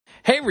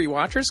Hey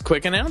Rewatchers,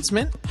 quick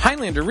announcement.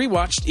 Highlander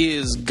Rewatched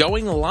is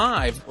going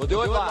live. We'll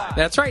do it live.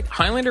 That's right.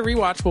 Highlander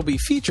Rewatch will be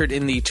featured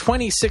in the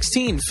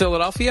 2016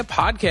 Philadelphia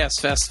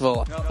Podcast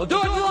Festival. We'll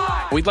do it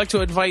live. We'd like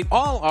to invite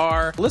all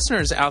our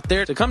listeners out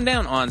there to come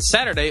down on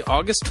Saturday,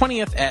 August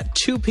 20th at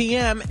 2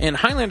 p.m. And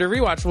Highlander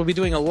Rewatch will be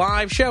doing a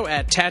live show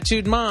at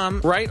Tattooed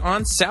Mom right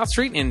on South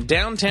Street in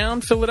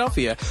downtown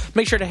Philadelphia.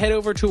 Make sure to head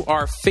over to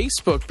our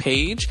Facebook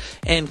page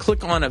and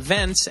click on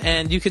events,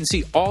 and you can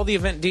see all the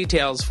event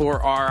details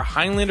for our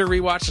Highlander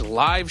Rewatch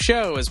live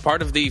show as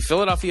part of the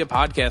Philadelphia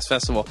Podcast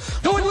Festival.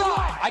 Do it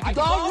live.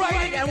 I'll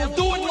write it and we'll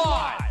do it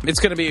live. It's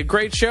going to be a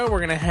great show. We're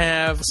going to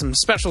have some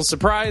special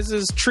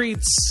surprises,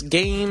 treats,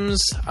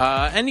 games,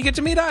 and you get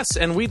to meet us,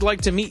 and we'd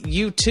like to meet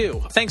you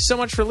too. Thanks so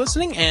much for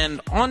listening,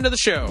 and on to the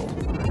show.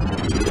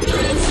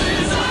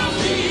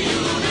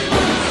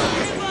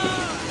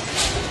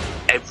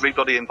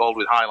 Everybody involved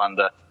with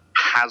Highlander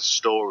has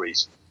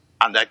stories,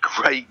 and they're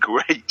great,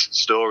 great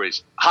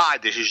stories. Hi,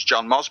 this is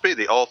John Mosby,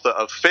 the author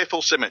of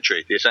Fearful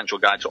Symmetry, the essential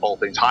guide to all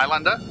things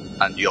Highlander,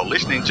 and you're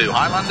listening to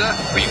Highlander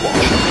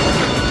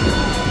Rewatched.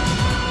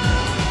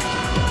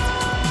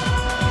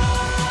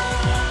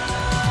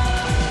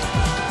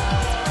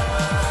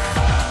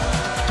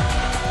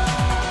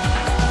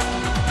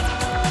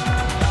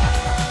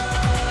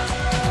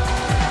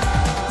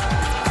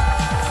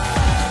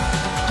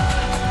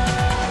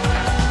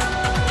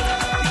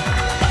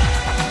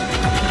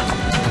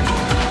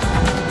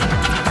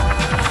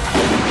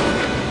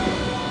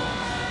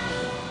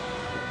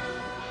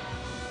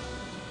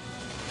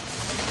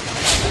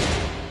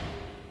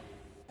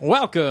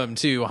 Welcome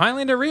to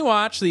Highlander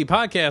Rewatch, the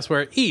podcast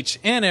where each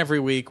and every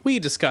week we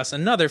discuss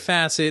another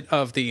facet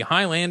of the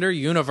Highlander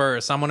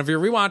universe. I'm one of your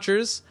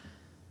rewatchers.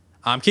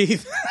 I'm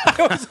Keith.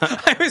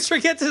 I always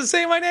forget to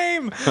say my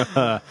name.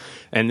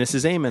 And this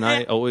is Eamon.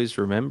 I always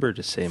remember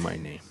to say my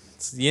name.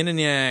 It's yin and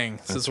yang.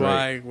 This is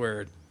right. why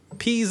we're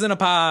peas in a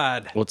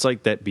pod. Well, it's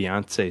like that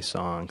Beyonce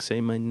song,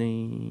 Say My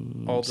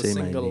Name. All the say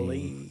my single name.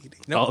 ladies.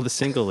 All the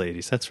single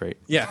ladies, that's right.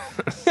 Yeah.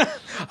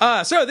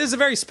 So this is a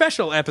very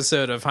special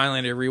episode of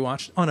Highlander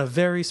Rewatched on a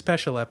very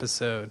special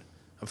episode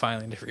of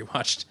Highlander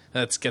Rewatched.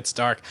 That gets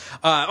dark.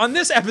 On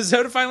this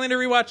episode of Highlander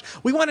Rewatched,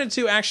 we wanted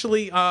to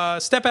actually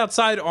step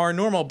outside our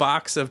normal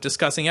box of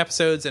discussing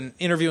episodes and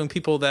interviewing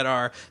people that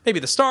are maybe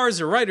the stars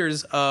or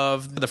writers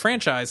of the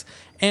franchise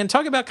and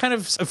talk about kind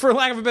of, for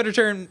lack of a better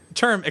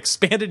term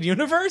expanded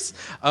universe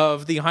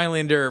of the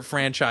Highlander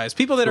franchise.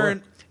 People that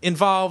are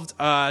involved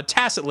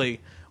tacitly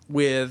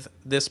with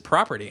this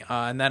property,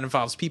 and that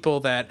involves people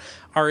that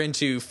are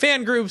into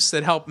fan groups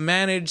that help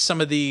manage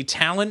some of the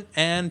talent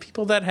and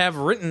people that have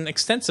written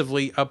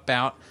extensively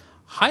about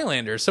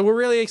Highlander. So we're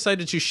really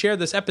excited to share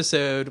this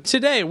episode.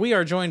 Today we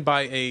are joined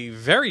by a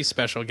very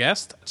special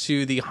guest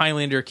to the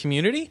Highlander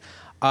community.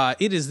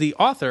 It is the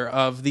author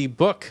of the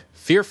book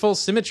Fearful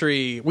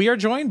Symmetry. We are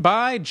joined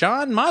by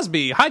John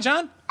Mosby. Hi,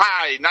 John.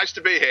 Hi, nice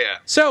to be here.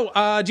 So,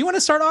 do you want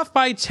to start off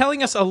by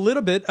telling us a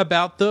little bit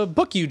about the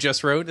book you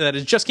just wrote that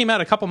it just came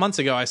out a couple months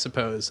ago, I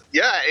suppose?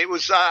 Yeah, it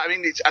was, I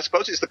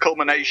suppose it's the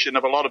culmination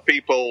of a lot of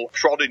people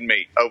prodding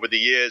me over the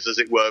years, as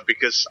it were,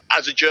 because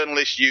as a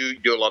journalist, you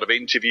do a lot of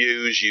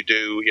interviews, you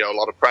do, a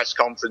lot of press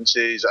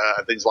conferences,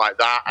 and things like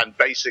that, and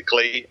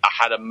basically I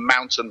had a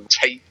mountain of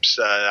tapes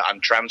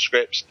and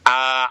transcripts,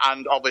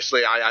 and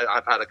obviously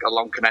I've had a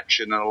long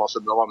connection and a lot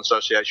of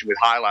association with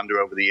Highlander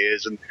over the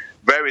years, and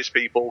various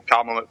people,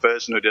 Carmel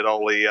McPherson, who did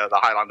all the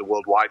Highlander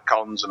Worldwide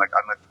cons, and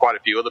quite a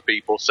few other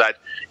people said,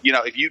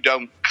 if you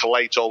don't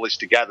collate all this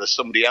together,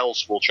 somebody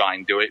else will try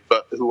and do it,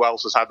 but who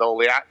else has had all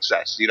the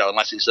access,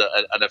 unless it's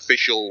an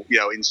official,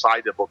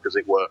 insider book, as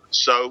it were.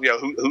 So,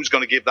 who's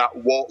going to give that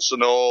warts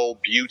and all,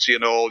 beauty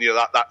and all,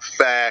 that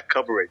fair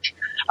coverage?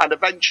 And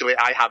eventually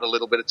I had a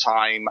little bit of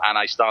time and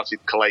I started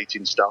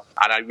collating stuff,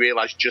 and I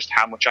realized just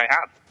how much I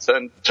had.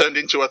 Turned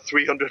into a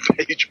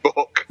 300-page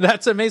book.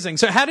 That's amazing.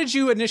 So how did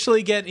you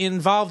initially get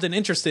involved and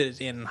interested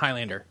in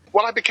Highlander?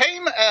 Well, I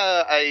became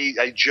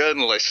a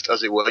journalist,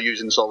 as it were,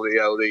 using sort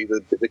of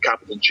the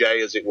capital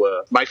J, as it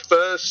were. My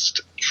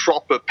first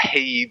proper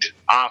paid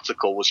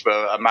article was for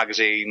a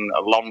magazine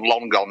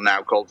long gone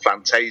now called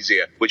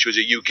Fantasia, which was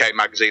a UK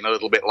magazine, a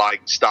little bit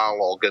like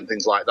Starlog and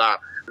things like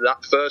that.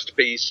 That first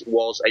piece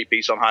was a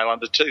piece on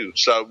Highlander 2.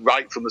 So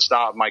right from the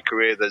start of my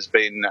career, there's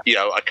been,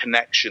 a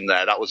connection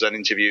there. That was an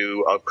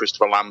interview of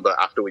Christopher Lambert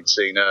after we'd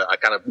seen a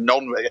kind of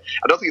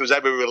I don't think it was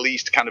ever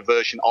released kind of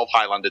version of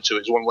Highlander 2. It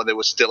was one when they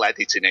were still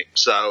editing it.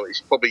 So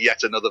it's probably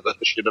yet another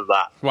version of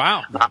that.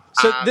 Wow.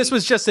 So this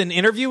was just an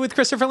interview with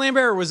Christopher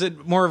Lambert, or was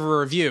it more of a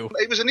review?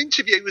 It was an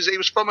interview. It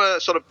was from a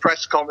sort of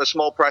a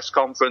small press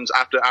conference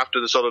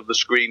after the sort of the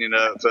screening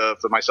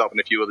for myself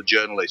and a few other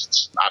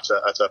journalists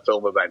at a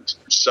film event.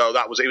 So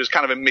it was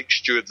kind of a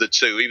mixture of the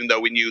two, even though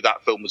we knew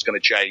that film was going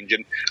to change.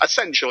 And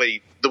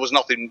essentially, there was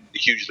nothing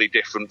hugely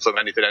different from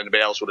anything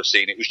anybody else would have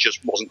seen. It was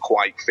just wasn't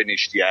quite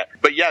finished yet.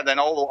 But yeah, then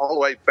all the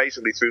way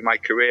basically through my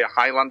career,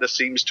 Highlander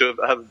seems to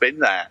have been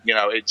there.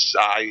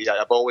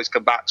 I've always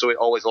come back to it,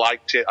 always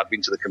liked it. I've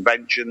been to the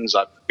conventions.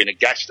 I've been a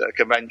guest at a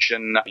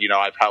convention.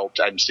 I've helped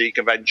MC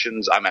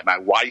conventions. I met my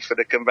wife at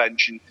a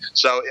convention.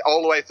 So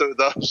all the way through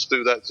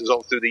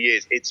the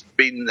years, it's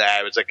been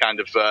there as a kind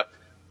of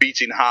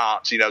beating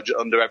heart,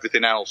 under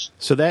everything else.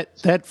 So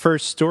that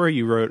first story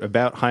you wrote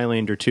about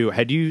Highlander 2,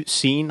 had you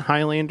seen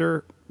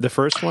Highlander, the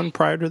first one,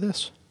 prior to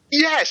this?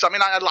 Yes, I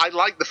mean, I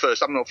like the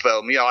first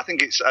film. I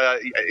think it's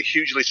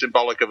hugely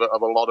symbolic of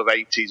a lot of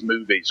 80s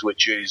movies,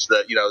 which is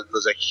that,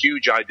 there's a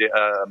huge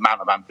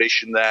amount of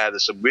ambition there.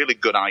 There's some really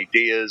good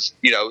ideas.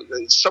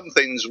 Some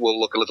things will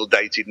look a little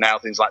dated now,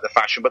 things like the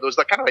fashion, but there was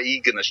that kind of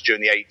eagerness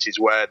during the 80s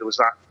where there was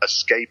that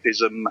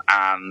escapism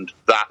and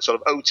that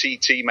sort of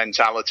OTT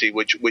mentality,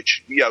 which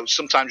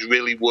sometimes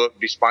really worked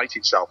despite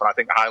itself. And I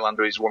think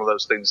Highlander is one of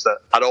those things that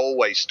had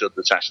always stood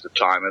the test of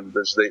time. And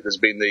there's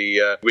been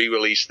the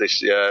re-release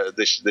this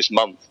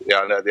month,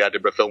 at the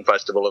Edinburgh Film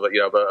Festival of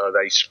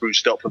a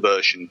spruced up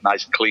version,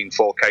 nice clean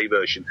 4K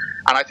version,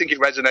 and I think it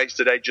resonates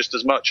today just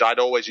as much. I'd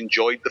always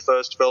enjoyed the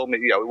first film.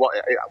 It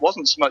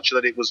wasn't so much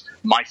that it was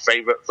my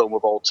favourite film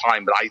of all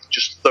time, but I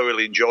just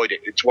thoroughly enjoyed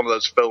it. It's one of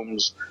those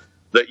films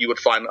that you would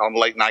find on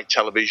late night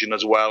television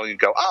as well, and you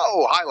go,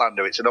 "Oh,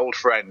 Highlander! It's an old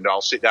friend.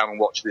 I'll sit down and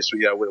watch this,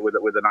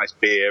 with a nice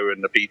beer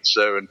and a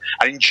pizza, and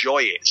enjoy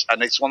it."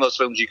 And it's one of those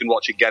films you can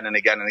watch again and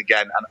again and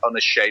again, and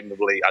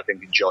unashamedly, I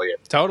think, enjoy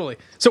it. Totally.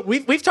 So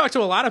we've talked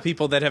to a lot of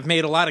people that have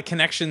made a lot of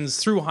connections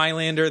through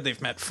Highlander. They've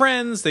met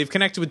friends, they've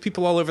connected with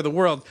people all over the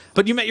world.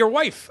 But you met your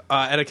wife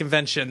at a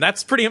convention.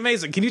 That's pretty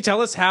amazing. Can you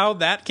tell us how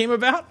that came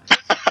about?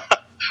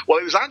 Well,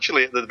 it was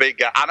actually at the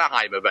big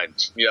Anaheim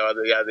event, at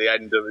the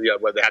end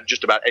of where they had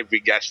just about every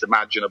guest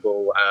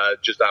imaginable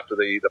just after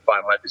the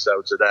final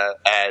episodes had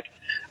aired.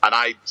 And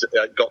I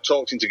got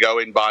talked into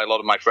going by a lot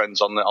of my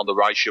friends on the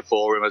Reicher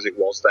Forum, as it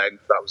was then.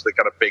 That was the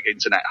kind of big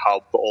internet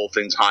hub for all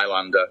things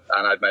Highlander.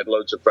 And I'd made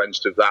loads of friends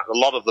through that. A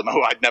lot of them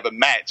who I'd never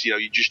met.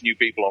 You just knew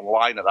people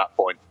online at that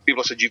point.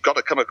 People said, "You've got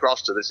to come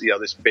across to this,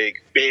 this big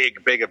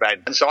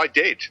event." And so I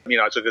did.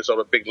 I took a sort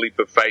of big leap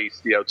of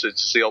faith, to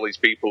see all these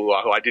people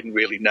who I didn't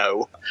really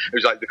know. It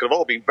was like they could have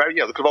all been they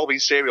could have all been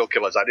serial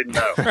killers. I didn't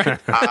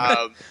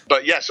know.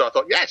 But yeah, so I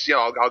thought, yes,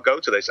 I'll go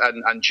to this.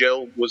 And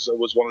Jill was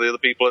one of the other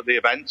people at the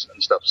event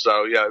and stuff.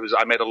 So yeah,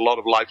 I made a lot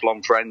of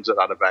lifelong friends at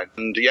that event.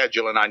 And yeah,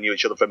 Jill and I knew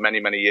each other for many,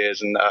 many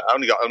years, and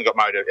only got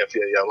married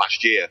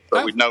last year.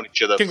 But we'd known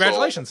each other.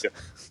 Congratulations!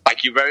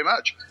 Thank you very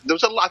much. I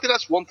think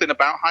that's one thing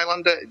about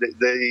Highlander.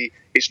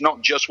 It's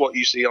not just what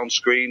you see on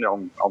screen,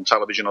 on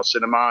television or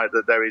cinema.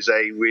 That there is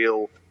a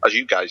real, as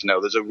you guys know,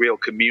 there's a real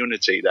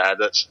community there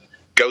that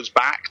goes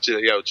back to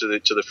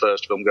the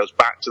first film, goes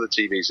back to the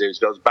TV series,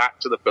 goes back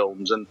to the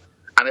films, and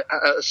it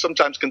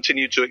sometimes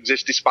continued to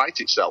exist despite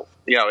itself.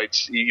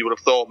 You would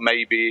have thought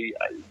maybe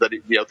that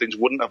things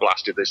wouldn't have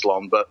lasted this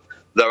long, but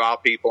there are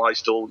people I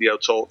still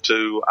talk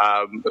to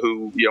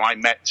who I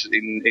met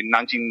in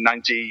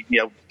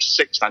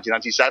 1996,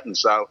 1997.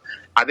 So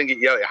I think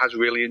it has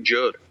really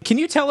endured. Can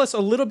you tell us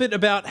a little bit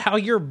about how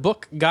your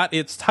book got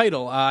its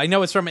title? I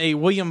know it's from a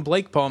William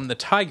Blake poem, The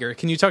Tiger.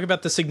 Can you talk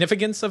about the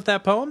significance of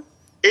that poem?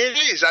 It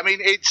is. I mean,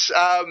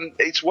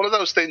 it's one of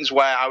those things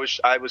where I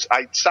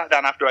sat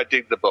down after I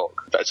did the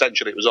book.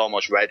 Essentially, it was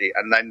almost ready,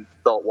 and then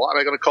thought, what am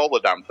I going to call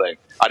the damn thing?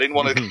 I didn't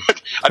want to.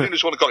 I didn't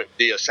just want to call it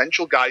The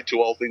Essential Guide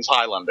to All Things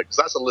Highlander, because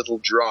that's a little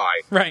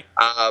dry. Right.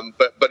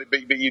 But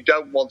you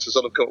don't want to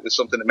sort of come up with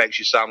something that makes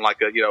you sound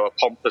like a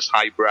pompous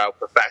highbrow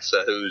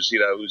professor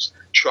who's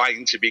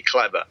trying to be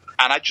clever.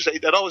 And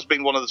it had always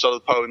been one of the sort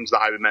of poems that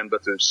I remember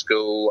through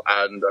school.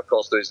 And of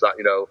course, there's that,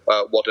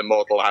 what a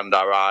mortal hand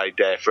are I,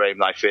 dare frame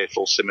thy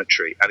fearful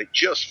symmetry. And it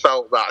just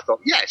felt that I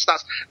thought, yes,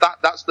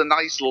 that's the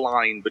nice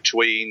line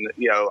between,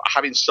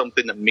 having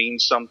something that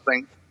means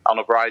something on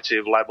a variety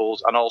of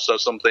levels, and also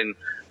something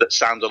that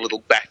sounds a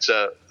little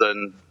better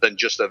than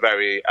just a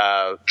very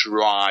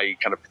dry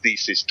kind of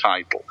thesis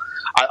title.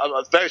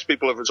 Various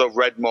people have sort of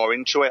read more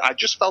into it. I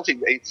just felt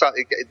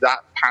that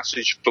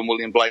passage from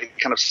William Blake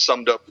kind of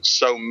summed up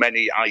so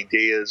many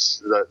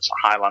ideas that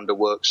Highlander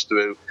works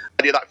through.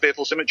 And that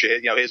fearful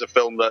symmetry. Here's a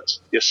film that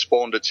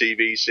spawned a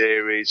TV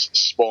series,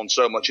 spawned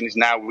so much, and is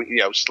now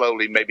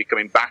slowly maybe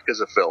coming back as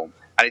a film.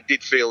 And it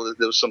did feel that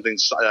there was something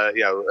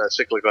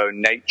cyclical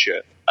in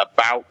nature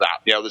about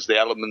that. There's the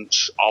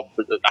elements of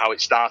how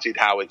it started,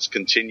 how it's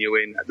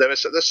continuing.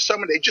 There's so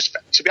many.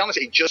 To be honest,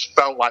 it just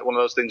felt like one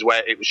of those things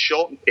where it was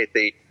short and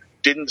pithy.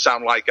 Didn't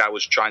sound like I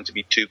was trying to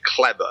be too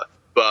clever,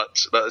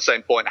 but at the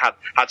same point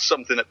had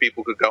something that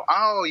people could go,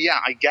 oh yeah,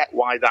 I get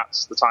why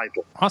that's the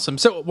title. Awesome.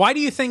 So why do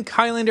you think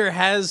Highlander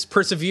has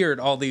persevered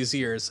all these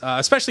years,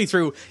 especially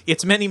through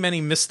its many, many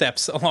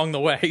missteps along the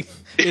way?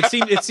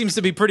 It seems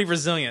to be pretty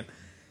resilient.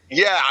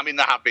 Yeah, I mean,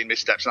 there have been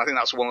missteps, and I think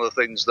that's one of the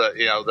things that,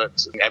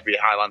 that every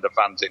Highlander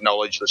fan's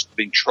acknowledged. There's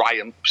been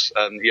triumphs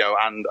and,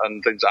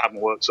 and things that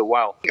haven't worked so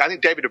well. I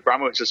think David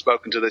Abramowitz has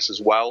spoken to this as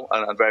well,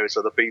 and various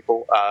other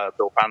people,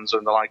 Bill Panzer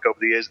and the like, over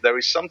the years. There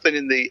is something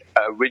in the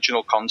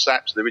original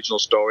concept, the original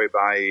story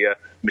by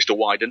Mr.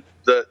 Wyden,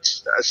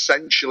 that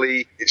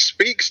essentially it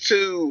speaks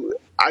to,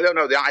 I don't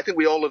know, I think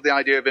we all love the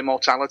idea of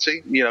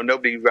immortality.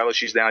 Nobody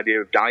relishes the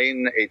idea of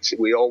dying.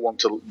 We all want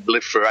to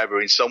live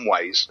forever in some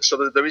ways.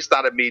 So there is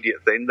that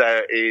immediate thing.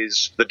 There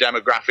is the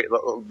demographic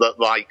that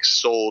like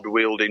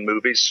sword-wielding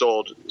movies.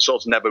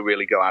 Swords never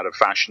really go out of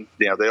fashion.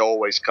 They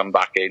always come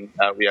back in.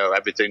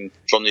 Everything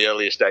from the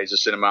earliest days of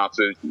cinema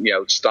through,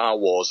 Star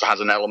Wars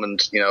has an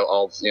element,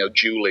 of,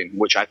 dueling,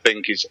 which I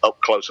think is up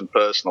close and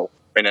personal.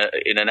 In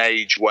an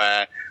age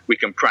where we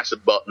can press a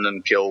button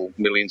and kill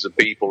millions of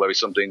people, there is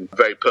something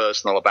very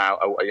personal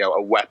about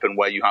a weapon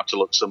where you have to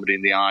look somebody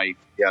in the eye,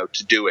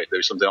 to do it.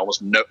 There's something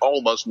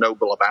almost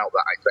noble about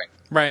that, I think.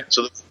 Right.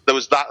 So there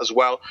was that as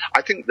well.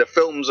 I think the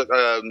films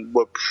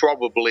were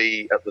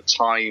probably at the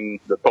time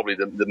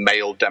the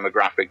male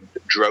demographic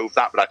that drove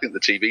that, but I think the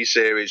TV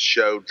series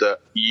showed that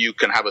you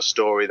can have a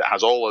story that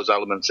has all those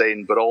elements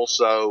in, but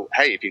also,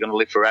 hey, if you're going to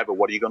live forever,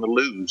 what are you going to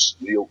lose?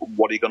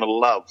 What are you going to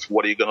love?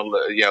 What are you going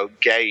to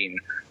gain?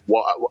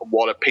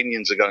 What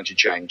opinions are going to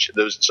change?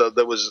 There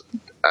was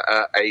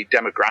a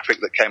demographic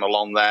that came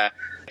along there.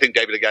 I think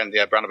David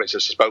Abramowitz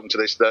has spoken to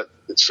this, that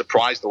it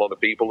surprised a lot of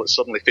people that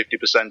suddenly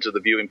 50% of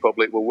the viewing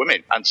public were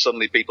women, and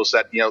suddenly people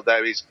said,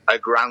 there is a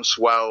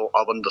groundswell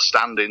of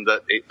understanding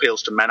that it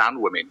appeals to men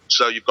and women.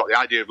 So you've got the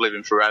idea of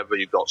living forever,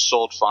 you've got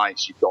sword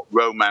fights, you've got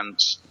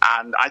romance,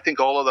 and I think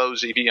all of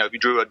those, if you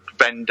drew a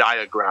Venn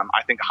diagram,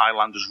 I think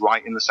Highlander's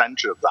right in the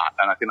centre of that,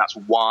 and I think that's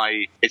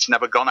why it's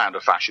never gone out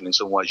of fashion in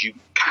some ways. You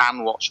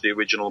can watch the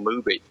original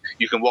movie,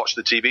 you can watch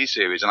the TV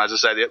series, and as I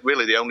say,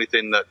 really the only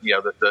thing that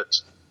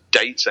that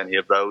dates any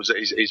of those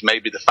is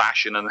maybe the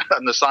fashion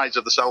and the size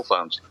of the cell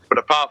phones. But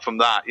apart from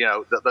that,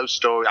 those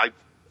stories, I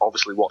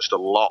obviously watched a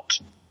lot.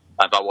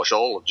 I watched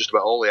just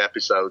about all the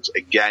episodes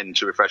again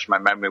to refresh my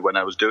memory when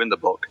I was doing the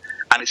book.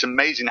 And it's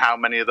amazing how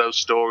many of those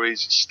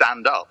stories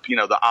stand up,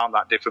 that aren't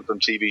that different from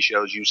TV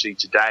shows you see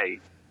today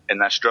in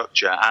their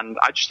structure. And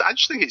I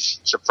just think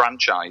it's a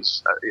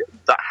franchise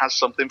that has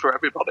something for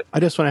everybody. I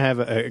just want to have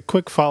a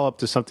quick follow-up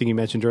to something you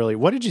mentioned earlier.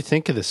 What did you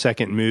think of the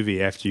second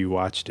movie after you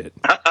watched it?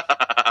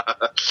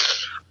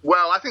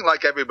 Well, I think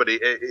like everybody,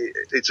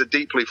 it's a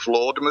deeply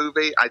flawed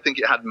movie. I think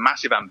it had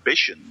massive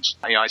ambitions.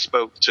 I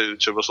spoke to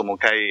Russell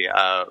Mulcahy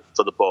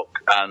for the book,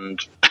 and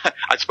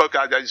I spoke to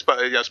him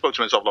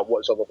in sort of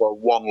a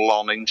one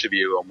long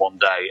interview on one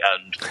day,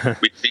 and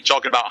we'd been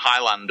talking about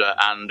Highlander,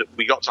 and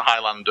we got to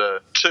Highlander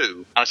 2,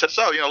 and I said,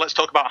 so, let's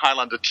talk about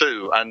Highlander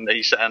 2, and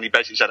he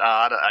basically said,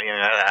 I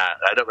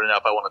don't really know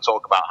if I want to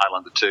talk about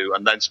Highlander 2,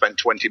 and then spent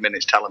 20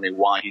 minutes telling me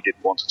why he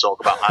didn't want to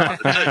talk about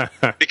Highlander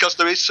 2, because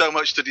there is so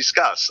much to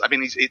discuss. I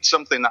mean, it's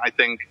something that I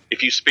think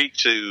if you speak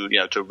to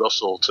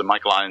Russell, to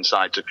Michael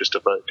Ironside, to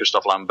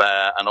Christophe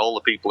Lambert, and all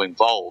the people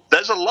involved,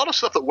 there's a lot of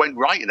stuff that went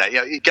right in there.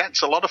 It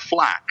gets a lot of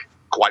flack,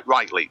 quite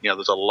rightly.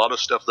 There's a lot of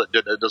stuff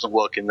that doesn't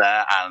work in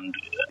there, and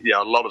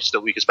a lot of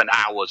stuff we could spend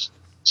hours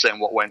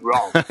saying what went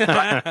wrong.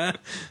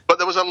 But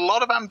there was a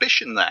lot of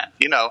ambition there,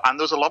 and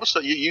there was a lot of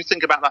stuff. You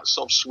think about that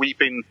sort of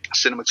sweeping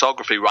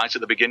cinematography right at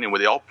the beginning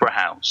with the Opera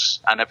House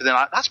and everything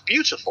like that. That's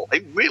beautiful.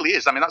 It really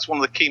is. I mean, that's one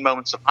of the key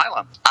moments of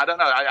Highlander. I don't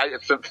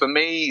know. For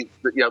me,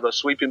 the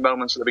sweeping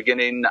moments at the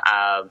beginning,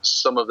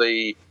 some of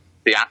the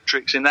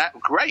theatrics in there,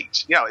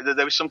 great.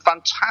 There was some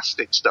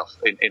fantastic stuff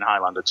in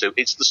Highlander 2.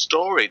 It's the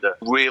story that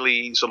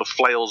really sort of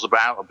flails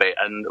about a bit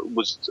and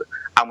was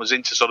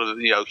into sort of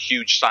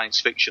huge science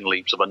fiction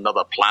leaps of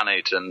another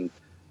planet and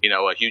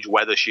a huge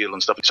weather shield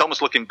and stuff. It's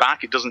almost looking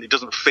back, it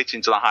doesn't fit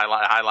into the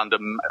Highlander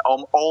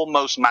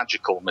almost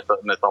magical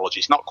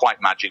mythology. It's not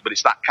quite magic, but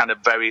it's that kind of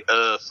very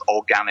earth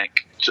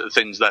organic sort of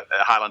things that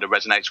Highlander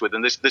resonates with.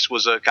 And this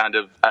was a kind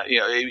of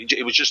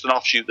it was just an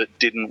offshoot that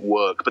didn't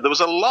work. But there was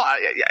a lot.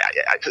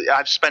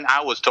 I've spent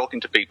hours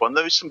talking to people, and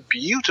there is some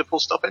beautiful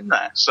stuff in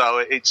there.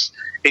 So it's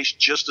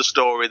just a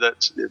story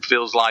that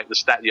feels like the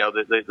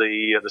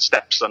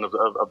stepson of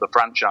the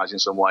franchise in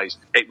some ways.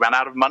 It ran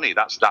out of money.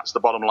 That's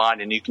the bottom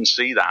line, and you can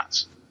see that.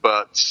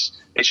 But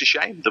it's a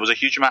shame. There was a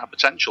huge amount of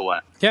potential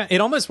there. Yeah,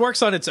 it almost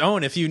works on its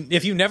own. If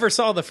you never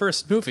saw the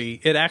first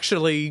movie, it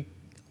actually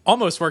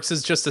almost works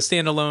as just a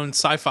standalone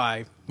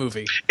sci-fi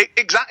movie.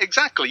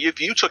 Exactly.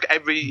 If you took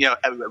every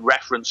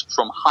reference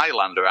from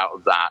Highlander out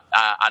of that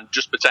and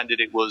just pretended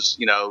it was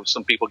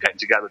some people getting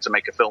together to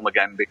make a film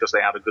again because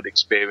they had a good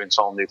experience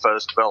on the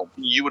first film,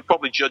 you would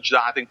probably judge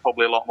that, I think,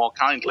 probably a lot more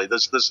kindly.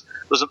 There's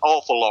an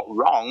awful lot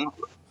wrong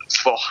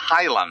for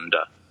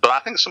Highlander. But I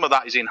think some of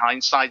that is in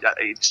hindsight.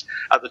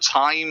 At the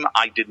time,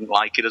 I didn't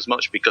like it as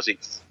much because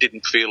it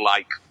didn't feel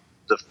like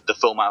the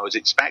film I was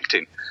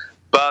expecting.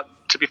 But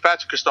to be fair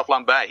to Christophe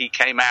Lambert, he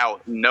came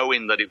out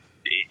knowing that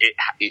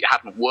it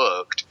hadn't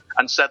worked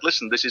and said,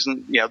 "Listen, this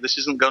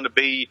isn't going to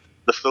be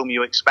the film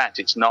you expect.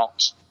 It's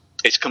not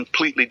It's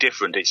completely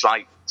different. It's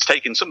like it's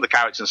taking some of the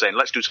characters and saying,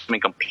 let's do something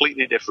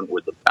completely different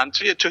with them. And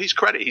to his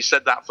credit, he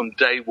said that from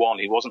day one.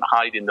 He wasn't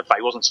hiding the fact.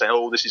 He wasn't saying,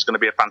 oh, this is going to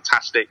be a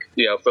fantastic,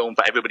 film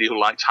for everybody who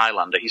likes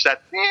Highlander. He said,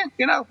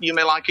 you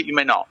may like it, you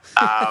may not.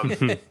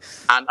 And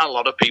a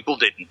lot of people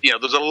didn't.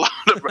 There's a lot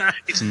of.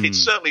 It's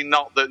certainly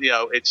not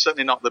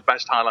the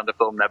best Highlander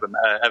film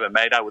ever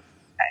made. I would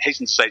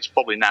hasten to say it's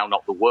probably now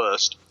not the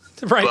worst.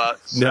 Right. But,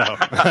 No.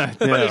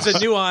 But it's a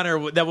new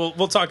honor that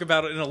we'll talk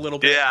about it in a little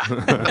bit. Yeah.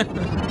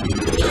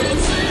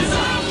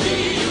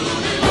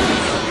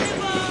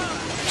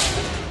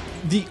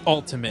 The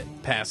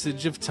ultimate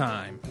passage of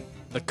time.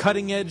 The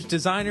cutting-edge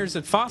designers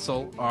at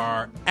Fossil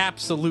are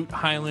absolute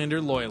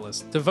Highlander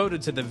loyalists,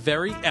 devoted to the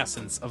very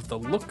essence of the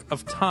look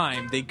of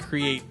time they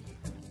create.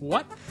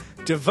 What?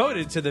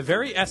 Devoted to the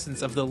very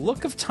essence of the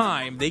look of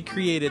time, they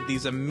created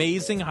these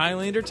amazing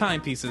Highlander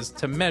timepieces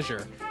to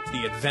measure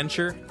the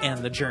adventure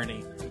and the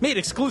journey. Made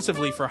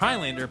exclusively for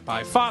Highlander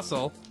by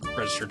Fossil,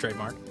 registered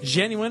trademark,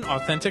 genuine,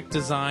 authentic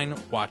design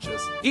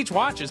watches. Each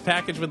watch is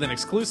packaged with an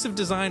exclusive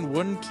design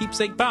wooden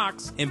keepsake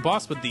box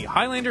embossed with the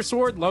Highlander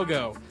sword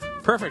logo.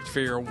 Perfect for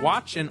your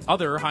watch and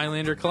other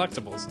Highlander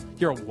collectibles.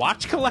 Your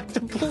watch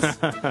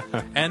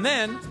collectibles? And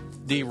then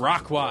the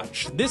Rock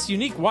Watch. This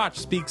unique watch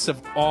speaks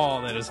of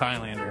all that is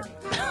Highlander.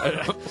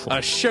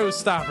 A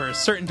showstopper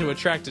certain to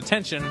attract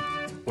attention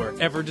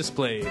wherever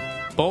displayed.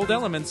 Bold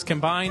elements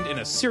combined in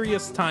a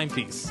serious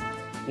timepiece.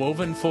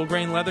 Woven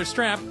full-grain leather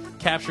strap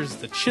captures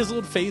the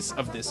chiseled face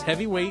of this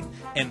heavyweight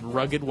and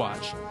rugged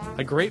watch.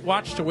 A great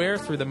watch to wear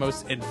through the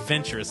most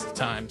adventurous of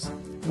times.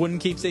 Wooden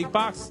keepsake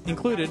box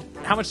included.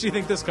 How much do you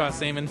think this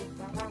costs, Eamon?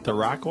 The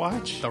Rock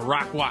Watch? The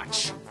Rock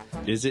Watch.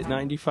 Is it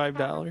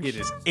 $95? It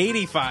is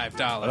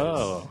 $85.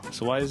 Oh,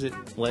 so why is it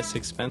less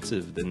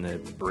expensive than the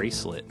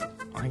bracelet?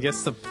 I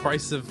guess the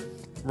price of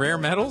rare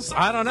metals?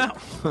 I don't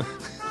know.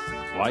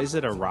 Why is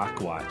it a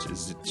rock watch?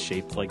 Is it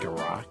shaped like a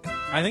rock?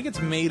 I think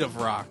it's made of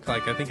rock.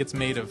 I think it's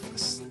made of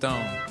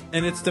stone.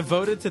 And it's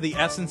devoted to the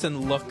essence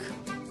and look.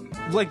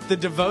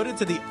 Devoted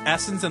to the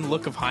essence and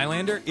look of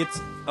Highlander, it's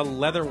a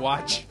leather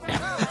watch.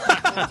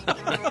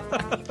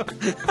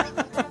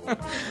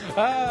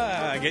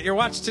 Get your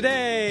watch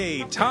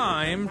today.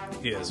 Time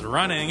is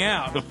running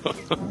out.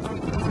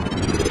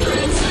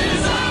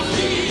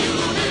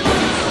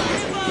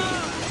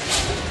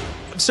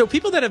 So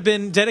people that have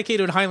been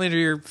dedicated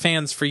Highlander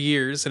fans for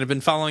years and have been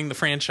following the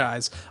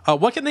franchise,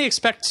 what can they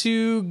expect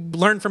to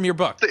learn from your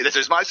book? This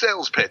is my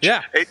sales pitch.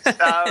 Yeah.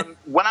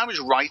 When I was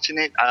writing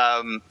it,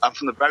 and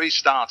from the very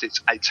start,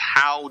 it's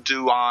how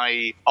do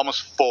I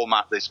almost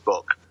format this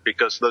book?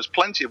 Because there's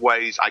plenty of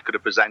ways I could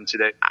have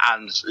presented it,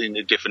 and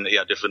in different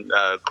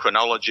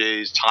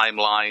chronologies,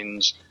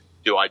 timelines.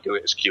 Do I do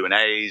it as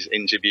Q&As,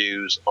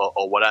 interviews,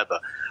 or whatever?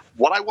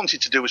 What I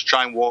wanted to do was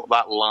try and walk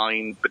that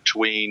line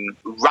between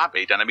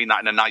rabid, and I mean that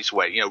in a nice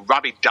way,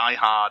 rabid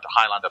diehard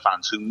Highlander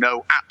fans who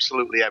know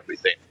absolutely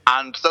everything,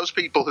 and those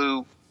people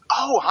who,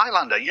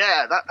 Highlander,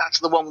 yeah, that's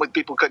the one with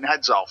people cutting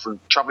heads off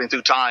and traveling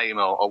through time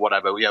or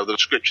whatever, the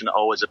description that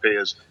always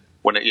appears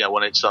when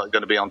it's going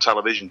to be on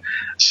television.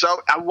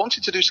 So I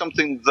wanted to do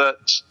something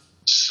that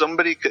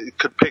somebody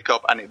could pick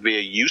up and it'd be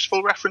a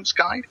useful reference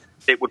guide.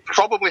 It would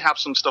probably have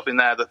some stuff in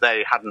there that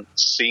they hadn't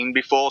seen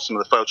before, some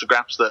of the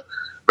photographs that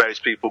various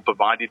people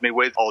provided me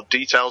with, or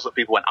details that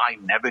people went, I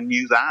never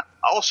knew that.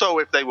 Also,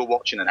 if they were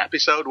watching an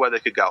episode where they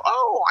could go,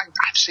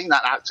 I've seen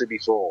that actor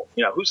before.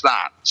 Who's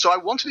that? So I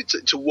wanted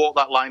it to walk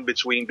that line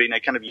between being a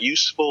kind of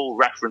useful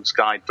reference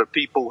guide for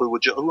people who were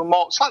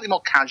slightly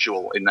more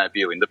casual in their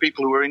viewing, the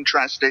people who were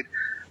interested,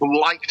 who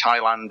liked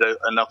Highlander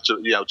enough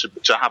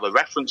to have a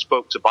reference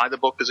book, to buy the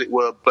book as it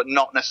were, but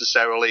not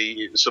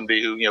necessarily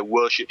somebody who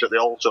worshipped at the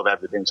altar of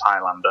everything's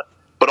Highlander.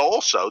 But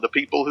also the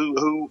people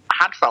who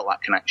had felt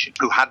that connection,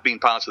 who had been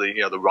part of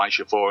the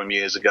Reicher Forum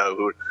years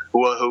ago,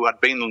 who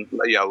had been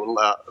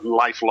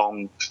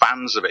lifelong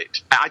fans of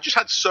it. I just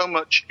had so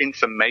much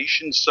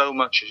information, so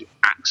much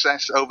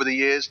access over the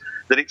years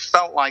that it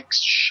felt like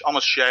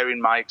almost sharing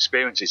my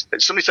experiences.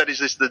 Somebody said, "Is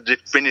this the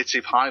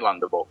definitive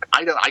Highlander book?"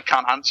 I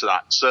can't answer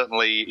that.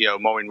 Certainly,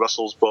 Maureen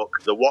Russell's book,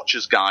 The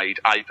Watcher's Guide,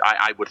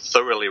 I would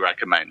thoroughly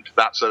recommend.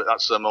 That's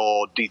a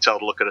more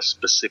detailed look at a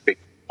specific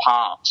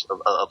part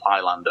of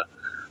Highlander.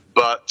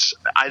 But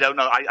I don't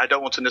know. I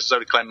don't want to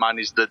necessarily claim mine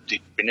is the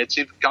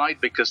definitive guide,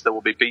 because there will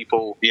be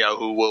people,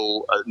 who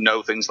will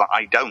know things that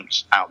I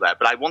don't out there.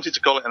 But I wanted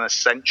to call it an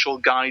essential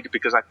guide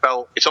because I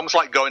felt it's almost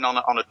like going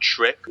on a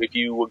trip. If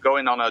you were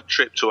going on a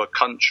trip to a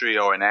country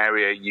or an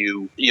area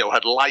you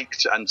had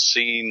liked and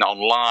seen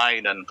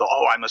online and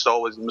thought, I must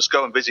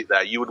go and visit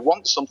there, you would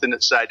want something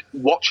that said,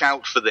 watch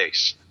out for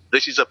this.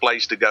 This is a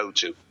place to go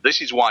to.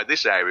 This is why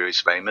this area is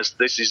famous.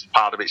 This is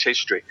part of its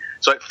history.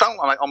 So it felt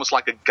almost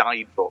like a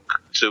guidebook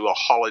to a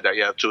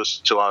holiday,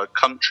 to a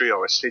country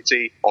or a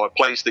city or a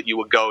place that you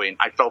were going.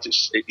 I felt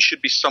it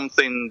should be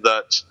something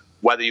that,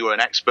 whether you were an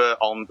expert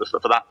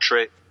for that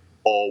trip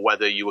or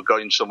whether you were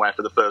going somewhere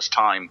for the first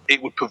time,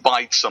 it would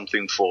provide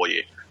something for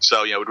you.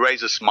 So, it would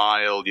raise a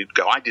smile. You'd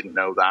go, I didn't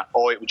know that.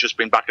 Or it would just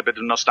bring back a bit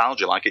of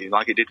nostalgia like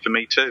it did for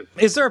me too.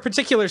 Is there a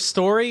particular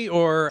story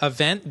or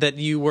event that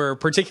you were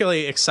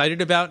particularly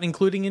excited about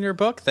including in your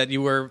book that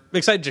you were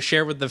excited to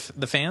share with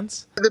the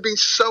fans? There have been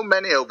so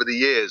many over the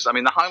years. I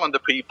mean, the Highlander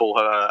people,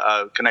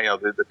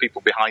 the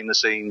people behind the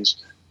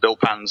scenes, Bill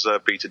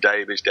Panzer, Peter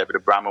Davis, David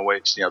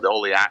Abramowitz,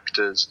 all the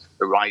actors,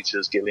 the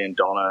writers, Gillian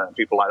Donner,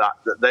 people like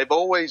that. They've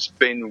always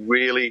been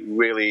really,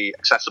 really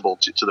accessible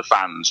to the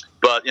fans.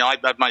 But,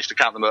 I've managed to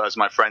count them as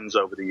my friends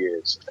over the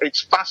years.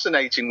 It's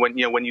fascinating when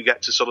you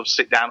get to sort of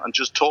sit down and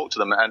just talk to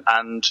them.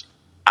 And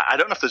I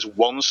don't know if there's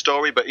one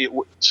story, but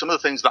some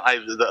of the things that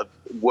have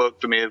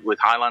worked for me with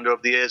Highlander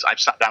over the years, I've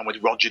sat down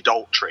with Roger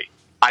Daltrey.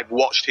 I've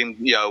watched him,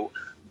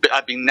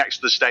 I've been next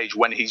to the stage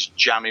when he's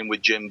jamming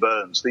with Jim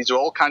Burns. These are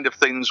all kind of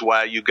things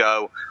where you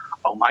go,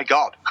 oh my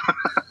God.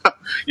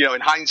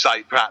 In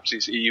hindsight, perhaps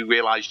you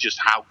realize just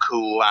how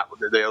cool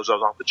those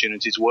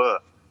opportunities were.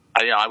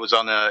 I was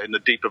in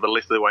the deep of a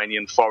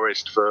Lithuanian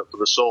forest for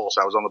the Source.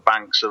 I was on the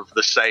banks of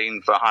the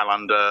Seine for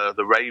Highlander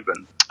The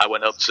Raven. I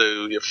went up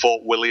to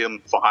Fort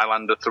William for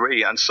Highlander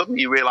 3, and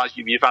suddenly you realise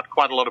you've had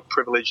quite a lot of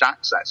privileged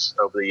access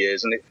over the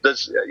years. And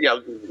there's,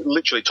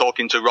 literally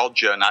talking to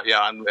Roger,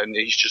 and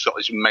he's just got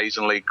this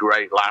amazingly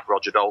great laugh,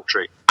 Roger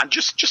Daltrey. And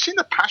just seeing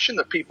the passion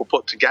that people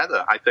put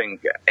together, I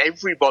think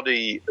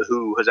everybody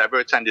who has ever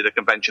attended a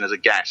convention as a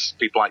guest,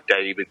 people like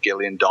David,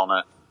 Gillian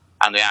Donner,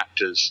 and the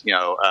actors,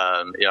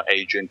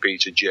 Adrian,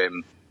 Peter,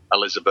 Jim,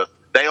 Elizabeth,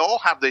 they all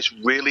have this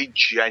really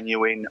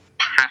genuine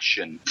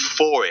passion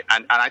for it.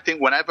 And I think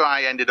whenever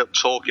I ended up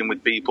talking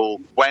with people,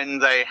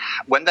 when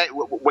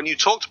you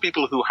talk to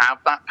people who have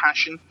that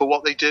passion for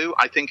what they do,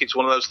 I think it's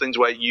one of those things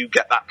where you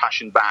get that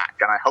passion back.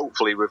 And I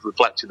hopefully we've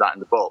reflected that in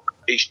the book.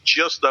 It's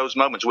just those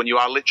moments when you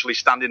are literally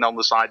standing on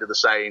the side of the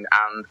Seine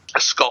and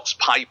a Scots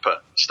piper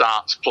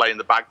starts playing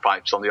the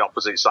bagpipes on the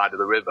opposite side of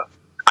the river.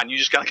 And you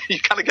just kind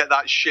of get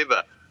that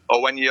shiver.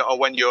 Or when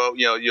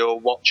you're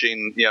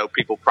watching,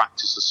 people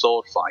practice a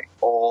sword fight,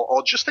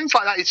 or just things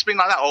like that. It's been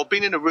like that. Or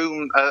being in a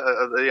room,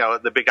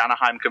 at the big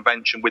Anaheim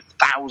convention with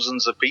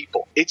thousands of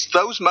people. It's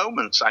those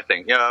moments, I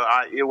think. When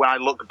I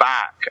look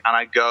back and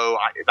I go,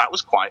 that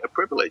was quite a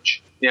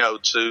privilege,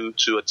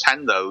 to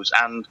attend those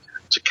and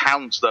to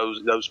count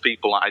those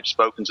people I've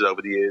spoken to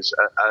over the years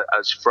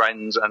as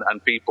friends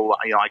and people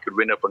I could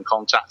ring up and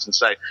contact and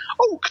say,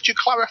 oh, could you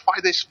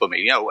clarify this for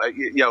me?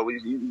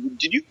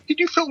 Did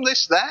you film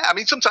this there? I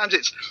mean, sometimes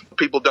it's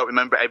people don't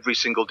remember every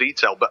single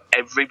detail, but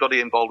everybody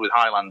involved with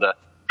Highlander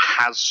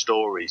has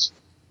stories.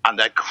 And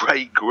they're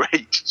great,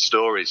 great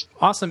stories.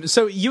 Awesome.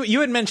 So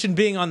you had mentioned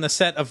being on the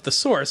set of The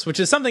Source, which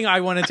is something I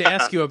wanted to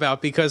ask you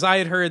about because I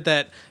had heard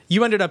that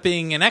you ended up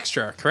being an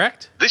extra,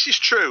 correct? This is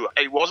true.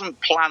 It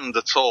wasn't planned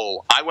at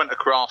all. I went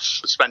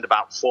across to spend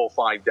about 4 or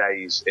 5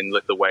 days in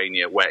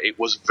Lithuania where it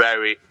was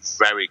very,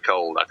 very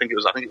cold. I think it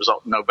was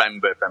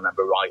November, if I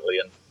remember rightly.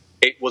 And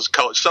it was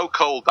cold, so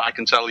cold that I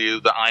can tell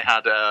you that I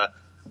had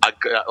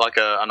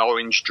an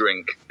orange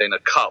drink in a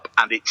cup,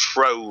 and it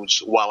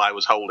froze while I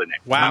was holding it.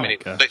 Wow. I mean,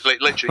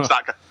 literally, it's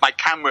like my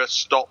camera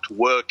stopped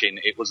working.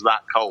 It was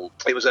that cold.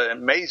 It was an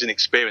amazing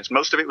experience.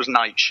 Most of it was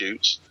night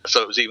shoots,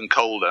 so it was even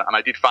colder. And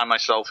I did find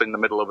myself in the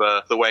middle of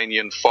a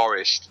Lithuanian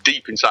forest,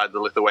 deep inside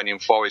the Lithuanian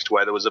forest,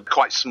 where there was a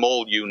quite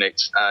small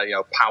unit,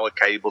 power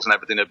cables and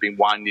everything had been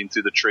winding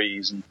through the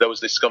trees. And there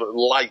was this kind of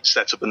light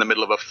set up in the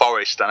middle of a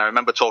forest. And I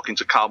remember talking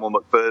to Carmel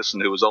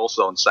McPherson, who was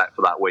also on set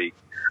for that week,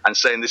 and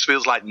saying, this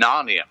feels like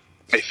Narnia.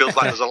 It feels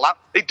like there's a lamp.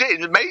 It did.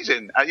 It's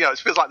amazing. It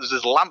feels like there's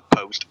this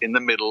lamppost in the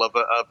middle of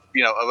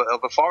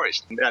a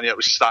forest. And it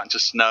was starting to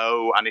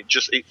snow, and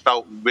it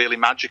felt really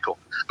magical.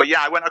 But yeah,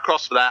 I went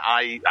across for that.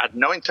 I had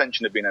no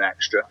intention of being an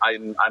extra.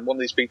 I'm one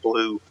of these people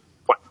who,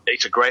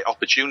 it's a great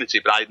opportunity,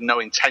 but I had no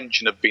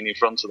intention of being in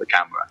front of the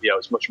camera.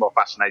 It's much more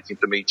fascinating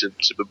for me to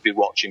be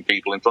watching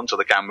people in front of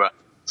the camera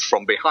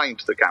from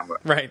behind the camera.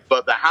 Right.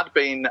 But there'd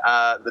been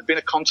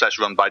a contest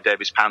run by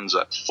Davis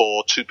Panzer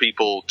for 2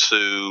 people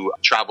to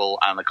travel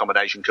and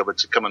accommodation covered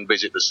to come and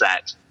visit the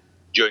set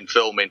during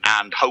filming,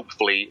 and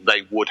hopefully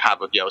they would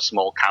have a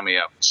small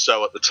cameo.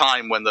 So at the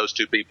time when those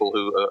 2 people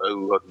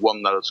who had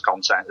won those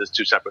contests, there's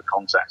 2 separate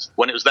contests,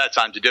 when it was their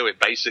time to do it,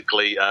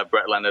 basically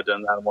Brett Leonard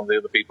and one of the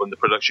other people in the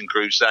production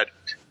crew said,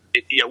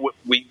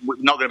 we're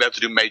not going to be able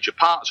to do major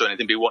parts or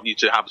anything, but we want you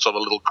to have sort of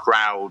a little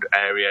crowd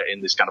area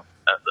in this kind of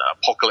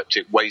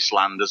apocalyptic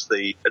wasteland as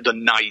the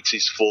night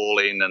is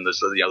falling and there's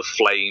the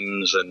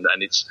flames and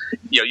it's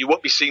you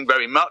won't be seen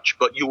very much,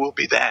 but you will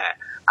be there.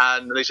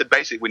 And they said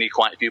basically we need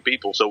quite a few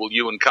people, so will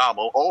you and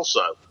Carmel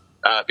also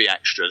be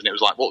extras? And it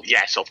was like, well,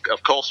 yes,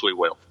 of course we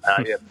will.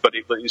 But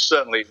it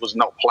certainly was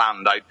not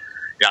planned.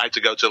 I had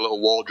to go to a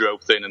little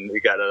wardrobe thing and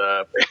get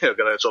a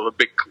sort of a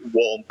big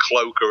warm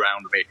cloak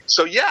around me.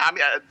 So yeah, I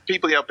mean,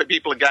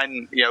 people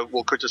again,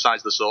 will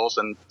criticize The Source,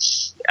 and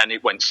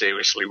it went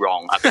seriously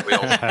wrong. I think we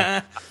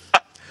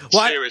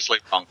all seriously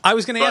wrong. I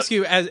was going to ask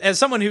you, as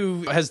someone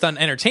who has done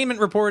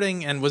entertainment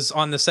reporting and was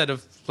on the set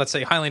of, let's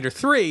say, Highlander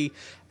 3,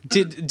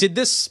 did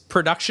this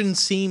production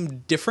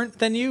seem different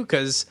than you?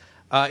 Because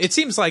it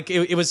seems like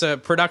it was a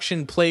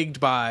production plagued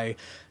by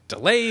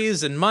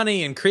delays and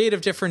money and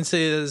creative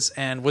differences.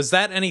 And was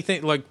that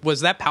anything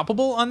was that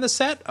palpable on the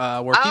set?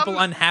 Were people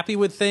unhappy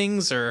with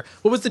things, or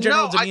what was the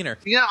general demeanor?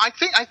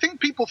 I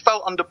think people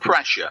felt under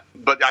pressure,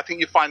 but I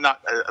think you find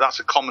that that's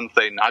a common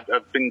thing.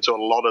 I've been to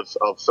a lot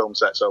of film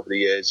sets over the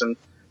years, and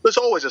there's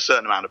always a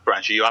certain amount of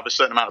pressure. You have a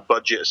certain amount of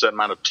budget, a certain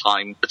amount of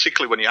time,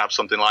 particularly when you have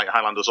something like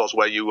Highlander Source,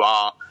 where you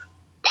are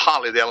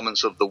partly the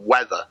elements of the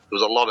weather. There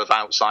was a lot of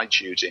outside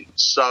shooting.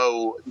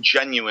 So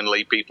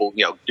genuinely people,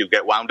 do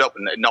get wound up,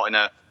 and not in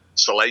a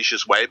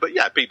salacious way, but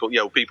yeah,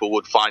 people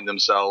would find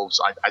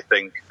themselves, I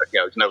think,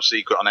 it's no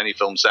secret on any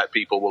film set,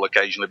 people will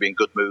occasionally be in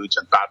good moods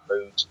and bad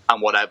moods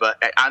and whatever.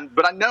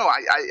 But I know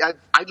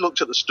I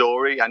looked at the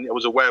story and I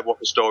was aware of what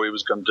the story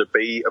was going to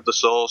be of The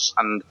Source,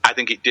 and I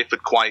think it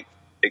differed quite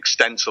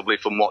extensively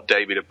from what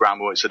David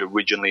Abramowitz had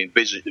originally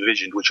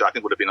envisioned, which I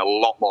think would have been a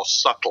lot more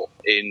subtle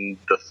in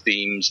the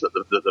themes that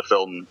the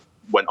film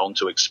went on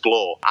to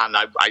explore. And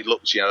I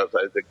looked, at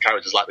the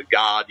characters like the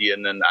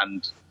Guardian, and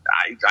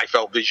I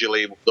felt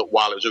visually that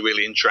while it was a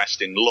really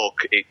interesting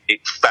look,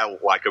 it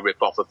felt like a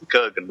rip-off of the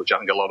Kurgan, which I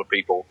think a lot of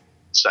people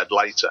said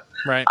later.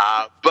 Right.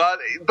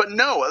 But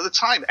no, at the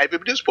time,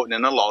 everybody was putting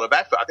in a lot of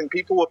effort. I think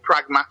people were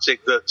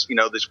pragmatic that,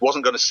 this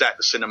wasn't going to set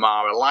the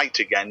cinema alight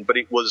again, but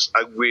it was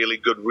a really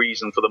good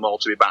reason for them all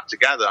to be back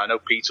together. I know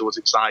Peter was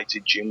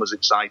excited, Jim was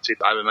excited.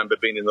 I remember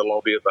being in the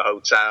lobby of the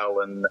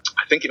hotel, and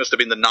I think it must have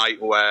been the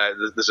night where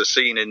there's a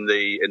scene in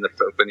the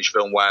finished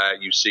film where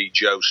you see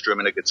Joe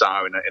strumming a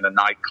guitar in a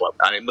nightclub.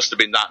 And it must have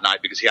been that night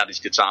because he had his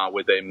guitar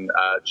with him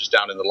just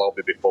down in the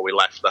lobby before we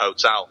left the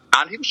hotel.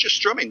 And he was just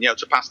strumming,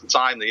 to pass the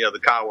time. The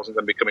car wasn't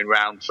going to be coming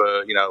round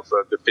for a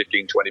good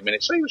 15, 20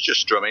 minutes. So he was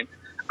just strumming.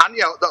 And,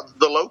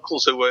 the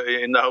locals who were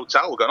in the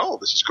hotel were going, oh,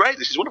 this is great,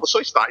 this is wonderful. So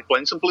he started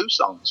playing some blues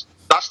songs.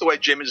 That's the way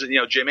Jim is.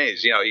 Jim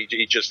is.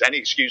 He just, any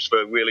excuse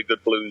for a really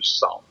good blues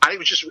song. And it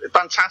was just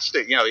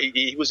fantastic.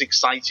 He was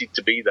excited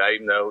to be there,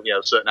 even though,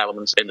 certain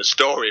elements in the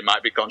story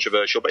might be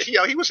controversial. But,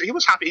 he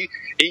was happy.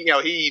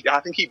 I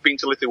think he'd been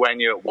to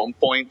Lithuania at one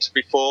point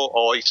before,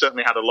 or he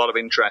certainly had a lot of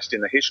interest in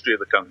the history of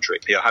the country.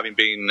 Having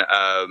been,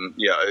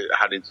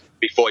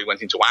 before he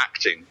went into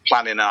acting,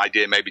 planning an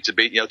idea maybe to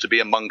be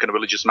a monk and a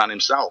religious man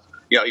himself.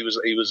 He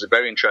was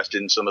very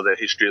interested in some of the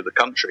history of the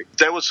country.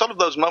 There was sort of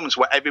those moments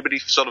where everybody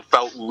sort of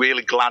felt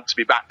really glad to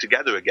be back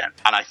together again.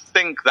 And I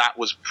think that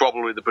was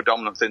probably the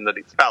predominant thing that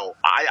it felt.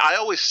 I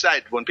always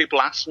said, when people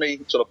asked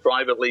me sort of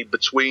privately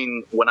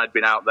between when I'd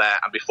been out there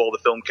and before the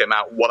film came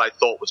out, what I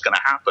thought was going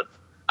to happen,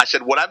 I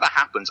said, whatever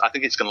happens, I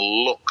think it's going to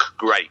look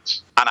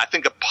great. And I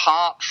think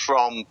apart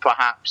from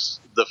perhaps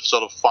the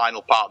sort of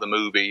final part of the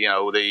movie,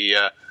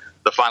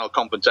 the final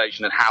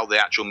confrontation and how the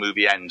actual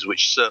movie ends,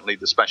 which certainly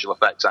the special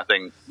effects, I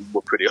think,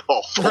 were pretty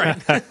awful. Right.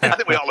 I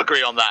think we all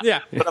agree on that.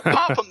 Yeah. But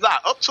apart from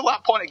that, up to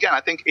that point, again,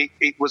 I think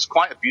it was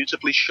quite a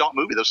beautifully shot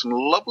movie. There was some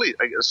lovely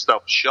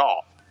stuff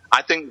shot.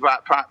 I think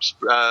that perhaps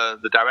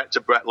the director,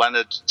 Brett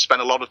Leonard,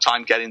 spent a lot of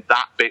time getting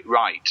that bit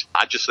right.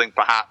 I just think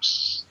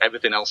perhaps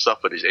everything else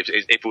suffered,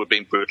 if we're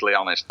being brutally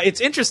honest.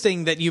 It's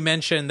interesting that you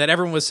mentioned that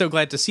everyone was so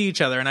glad to see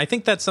each other, and I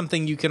think that's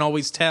something you can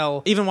always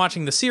tell, even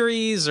watching the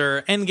series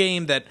or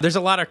Endgame, that there's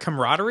a lot of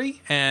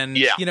camaraderie, and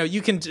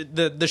you can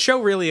the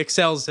show really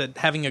excels at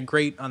having a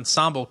great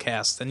ensemble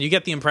cast, and you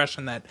get the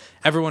impression that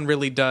everyone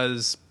really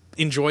does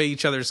enjoy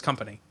each other's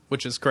company,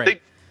 which is great.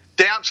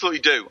 They absolutely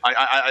do.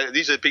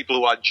 These are people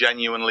who are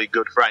genuinely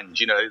good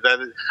friends.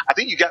 I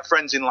think you get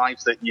friends in life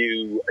that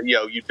you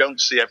don't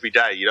see every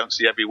day, you don't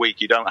see every week,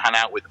 you don't hang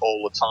out with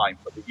all the time,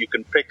 but you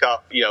can pick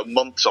up,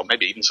 months or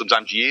maybe even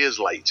sometimes years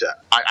later.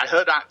 I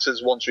heard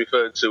actors once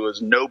referred to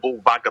as noble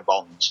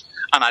vagabonds,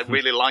 and I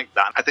really like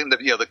that. I think that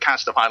the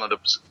cast of Highlander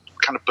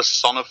kind of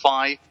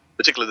personify,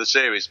 particularly the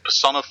series,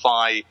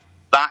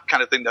 that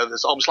kind of thing.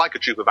 It's almost like a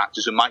troupe of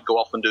actors who might go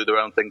off and do their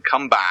own thing,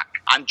 come back,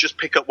 and just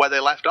pick up where they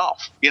left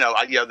off.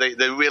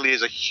 There really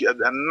is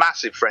a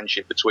massive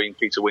friendship between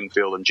Peter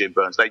Wingfield and Jim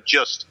Burns.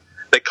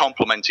 They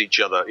complement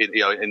each other,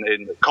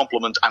 in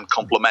complement and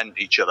complement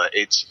each other.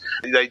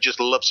 They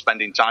just love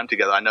spending time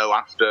together. I know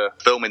after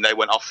filming, they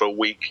went off for a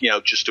week,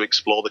 just to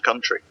explore the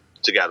country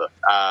together.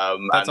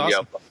 That's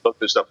awesome. Look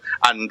through stuff.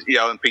 And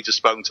Peter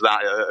spoke to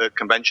that at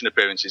convention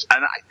appearances.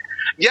 And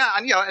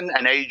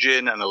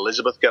Adrian and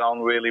Elizabeth get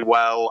on really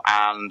well,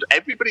 and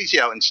everybody's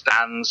and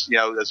Stan's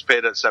has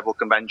appeared at several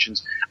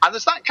conventions, and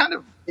there's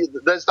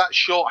that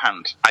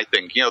shorthand. I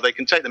think they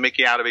can take the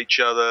mickey out of each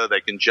other,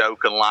 they can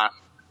joke and laugh.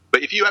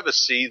 But if you ever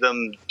see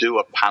them do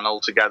a panel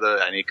together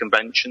at any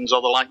conventions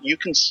or the like, you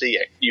can see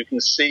it. You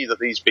can see that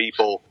these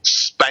people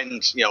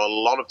spent, a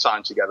lot of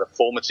time together,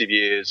 formative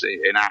years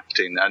in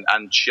acting,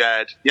 and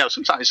shared,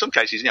 sometimes in some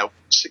cases,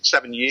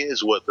 6-7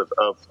 years worth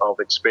of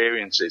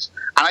experiences.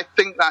 And I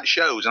think that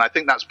shows, and I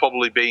think that's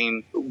probably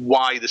been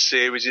why the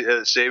series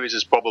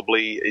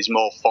is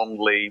more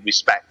fondly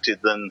respected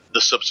than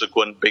the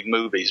subsequent big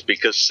movies,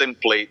 because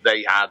simply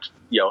they had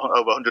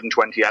over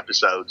 120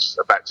 episodes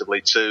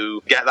effectively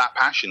to get that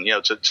passion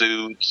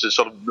motivation, to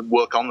sort of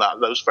work on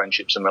those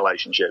friendships and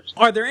relationships.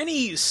 Are there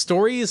any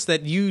stories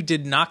that you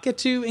did not get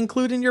to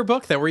include in your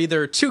book that were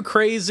either too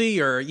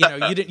crazy or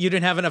you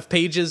didn't have enough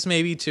pages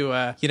maybe to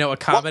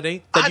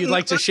accommodate that you'd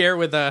like to share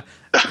with a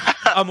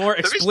more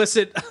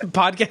explicit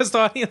podcast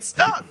audience?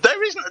 No,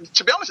 there isn't.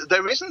 To be honest,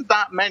 there isn't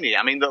that many.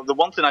 I mean, the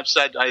one thing I've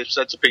said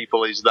to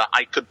people is that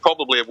I could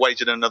probably have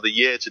waited another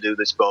year to do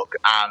this book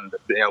and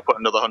put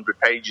another 100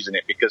 pages in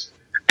it, because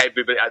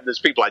there's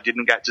people I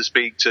didn't get to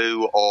speak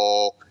to,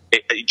 or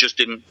it just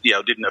didn't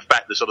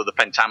affect the sort of the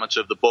pentameter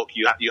of the book.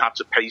 You have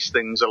to pace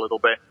things a little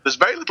bit. There's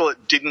very little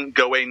that didn't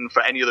go in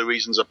for any other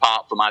reasons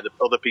apart from either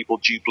other people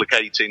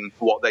duplicating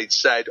what they'd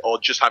said or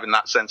just having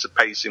that sense of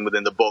pacing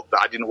within the book that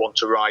I didn't want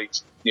to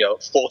write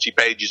 40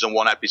 pages on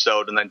one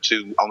episode and then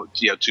two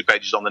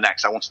pages on the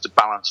next. I wanted to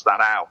balance that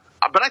out.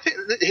 But I think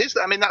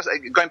that's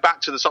going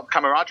back to the sort of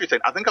camaraderie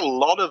thing. I think a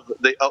lot of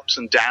the ups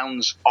and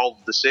downs of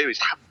the series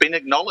have been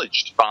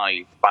acknowledged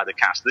by the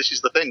cast. This is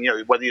the thing,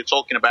 whether you're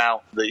talking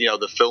about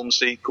the film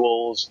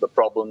sequels, the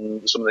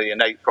problem, some of the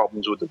innate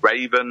problems with the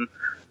Raven,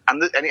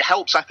 and it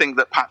helps, I think,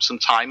 that perhaps some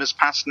time has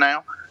passed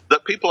now,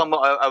 that people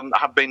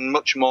have been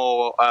much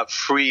more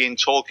free in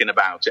talking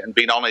about it and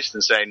being honest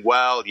and saying,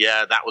 well,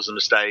 yeah, that was a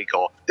mistake,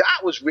 or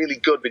that was really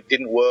good but it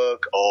didn't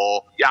work,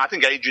 or I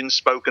think Adrian's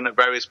spoken at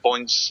various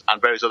points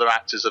and various other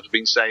actors have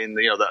been saying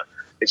that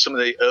in some of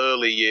the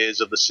early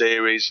years of the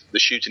series, the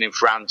shooting in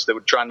France, they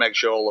would try and make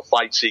sure all the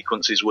fight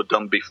sequences were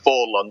done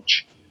before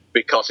lunch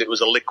because it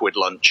was a liquid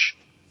lunch.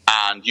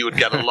 And you would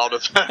get a lot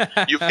of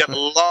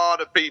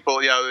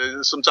people,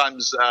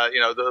 sometimes,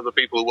 the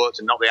people who worked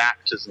in, not the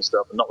actors and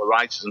stuff, and not the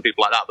writers and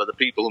people like that, but the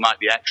people who might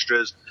be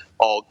extras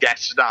or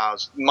guest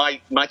stars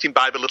might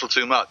imbibe a little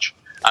too much.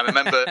 I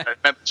remember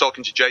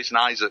talking to Jason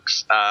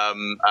Isaacs,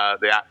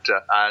 the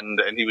actor,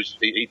 and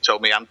he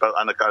told me, and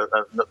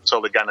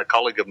told again a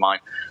colleague of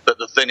mine, that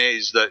the thing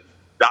is that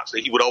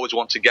he would always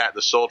want to get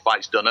the sword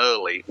fights done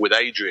early with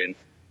Adrian.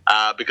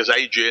 Because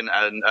Adrian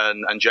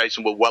and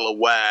Jason were well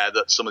aware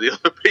that some of the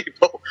other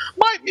people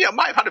might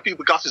have had a few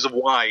glasses of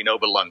wine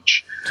over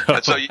lunch,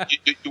 and so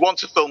you want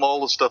to film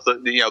all the stuff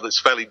that's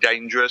fairly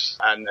dangerous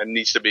and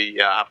needs to be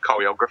have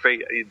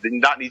choreography.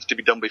 That needs to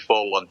be done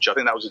before lunch. I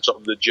think that was sort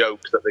of the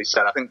joke that they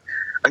said. I think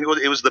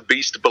it was The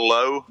Beast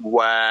Below,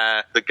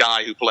 where the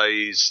guy who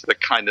plays the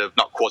kind of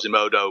not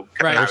Quasimodo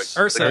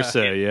character,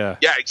 Ursa,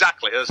 yeah,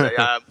 exactly.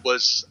 Ursa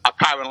was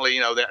apparently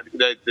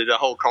they did a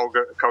whole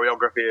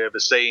choreography of a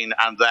scene,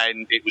 and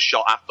then it was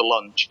shot after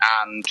lunch,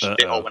 and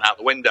it all went out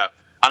the window.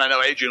 And I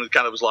know Adrian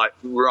kind of was like,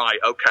 right,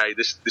 okay,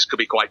 this could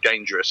be quite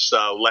dangerous,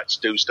 so let's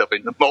do stuff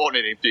in the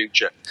morning in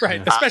future.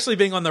 Right, especially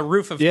being on the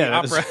roof of the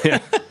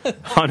opera.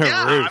 On a roof.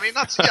 I mean,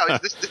 that's,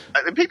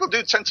 and people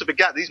do tend to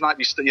forget these might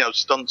be,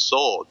 stunt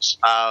swords,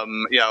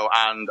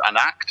 and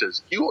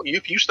actors.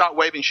 If you start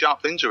waving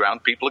sharp things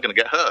around, people are going to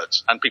get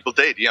hurt. And people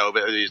did,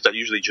 they're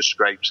usually just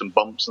scrapes and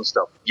bumps and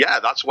stuff.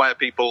 Yeah, that's where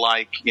people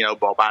like,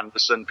 Bob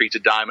Anderson, Peter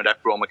Diamond, F.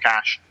 Roy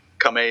McCash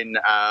come in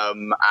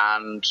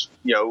and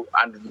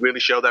really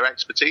show their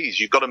expertise.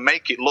 You've got to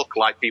make it look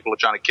like people are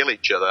trying to kill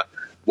each other,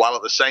 while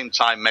at the same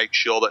time make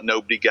sure that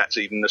nobody gets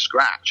even a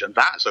scratch. And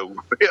that's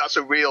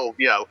a real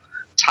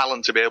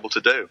talent to be able to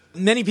do.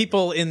 Many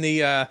people in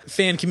the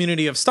fan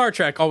community of Star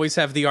Trek always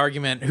have the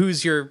argument,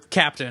 who's your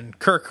captain,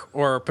 Kirk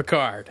or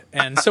Picard?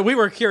 And so we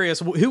were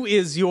curious, who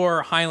is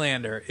your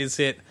Highlander? Is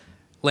it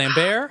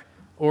Lambert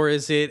or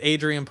is it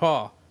Adrian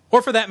Paul?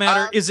 Or for that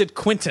matter, is it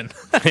Quentin?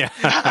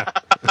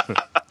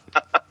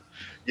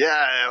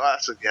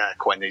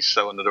 Quentin's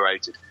so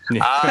underrated.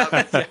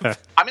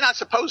 I mean, I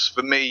suppose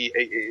for me,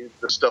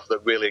 the stuff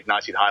that really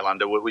ignited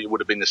Highlander would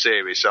have been the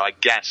series. So I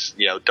guess,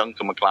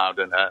 Duncan MacLeod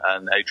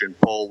and Adrian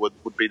Paul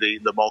would be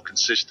the more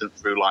consistent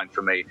through line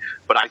for me.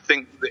 But I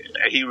think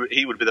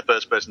he would be the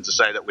first person to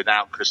say that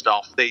without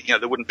Christoph,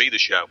 there wouldn't be the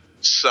show.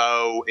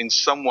 So in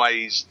some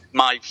ways,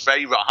 my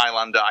favorite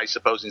Highlander, I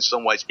suppose, in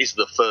some ways, is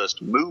the first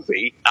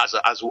movie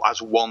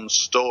as one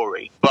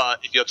story. But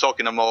if you're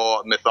talking a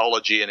more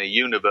mythology in a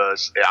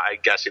universe, I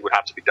guess it would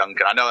have to be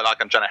Duncan. I know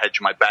I'm trying to hedge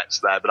my bets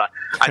there, but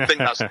I think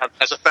that's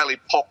a fairly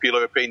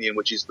popular opinion,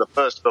 which is the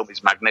first film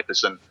is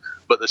magnificent,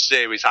 but the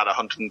series had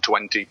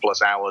 120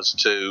 plus hours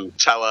to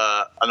tell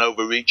an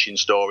overreaching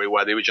story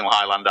where the original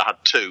Highlander had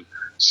 2.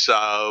 So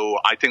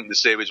I think the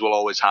series will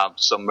always have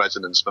some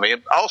resonance for me,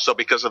 and also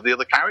because of the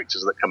other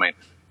characters that come in.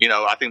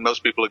 I think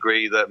most people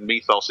agree that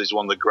Mythos is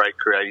one of the great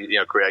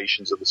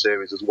creations of the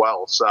series as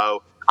well.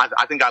 So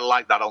I think I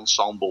like that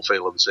ensemble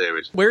feel of the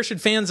series. Where should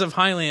fans of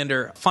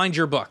Highlander find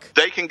your book?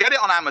 They can get it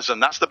on Amazon.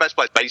 That's the best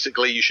place.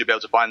 Basically, you should be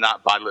able to find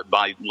that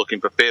by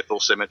looking for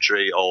Fearful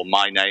Symmetry or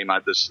my name.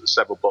 There's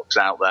several books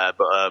out there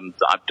that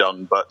I've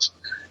done, but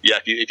yeah,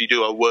 if you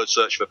do a word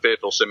search for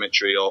Fearful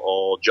Symmetry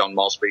or John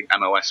Mosby,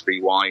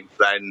 Mosby,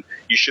 then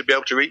you should be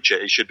able to reach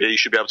it. You should be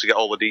able to get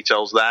all the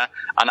details there.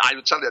 And I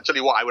would tell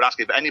you what, I would ask,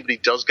 if anybody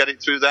does get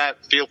it through there,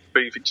 feel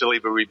free to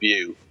leave a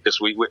review, because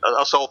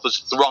us authors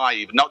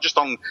thrive not just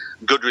on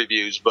good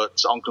reviews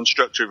but on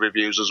constructive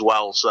reviews as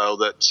well, so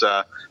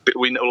that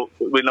we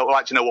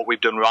like to know what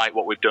we've done right,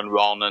 what we've done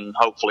wrong, and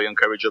hopefully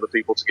encourage other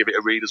people to give it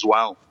a read as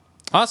well.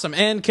 Awesome.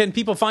 And can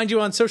people find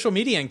you on social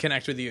media and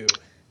connect with you?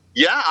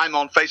 Yeah, I'm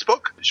on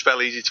Facebook. It's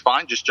fairly easy to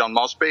find, just John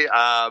Mosby.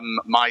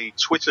 My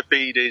Twitter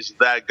feed is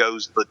There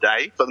Goes the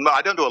Day. But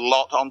I don't do a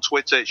lot on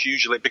Twitter. It's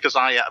usually because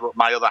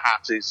my other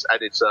hat is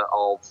editor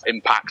of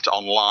Impact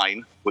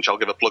Online, which I'll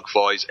give a plug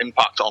for, is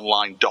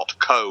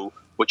impactonline.co,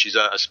 which is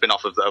a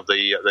spin-off of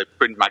the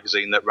print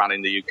magazine that ran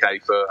in the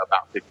UK for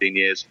about 15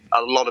 years.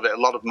 A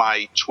lot of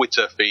my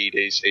Twitter feed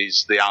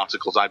is the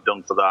articles I've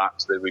done for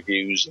that, the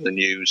reviews and the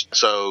news.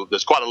 So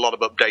there's quite a lot of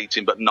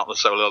updating, but not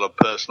necessarily a lot of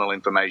personal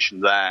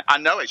information there. I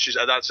know it's just,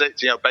 that's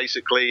it.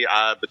 Basically,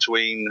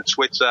 between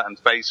Twitter and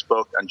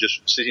Facebook and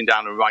just sitting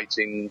down and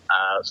writing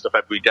stuff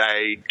every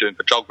day, doing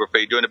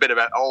photography, doing a bit of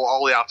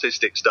all the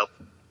artistic stuff,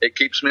 it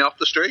keeps me off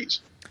the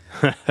streets.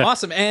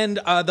 Awesome.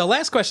 And the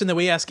last question that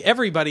we ask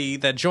everybody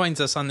that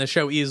joins us on the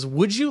show is,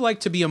 would you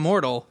like to be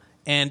immortal?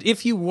 And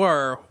if you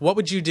were, what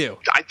would you do?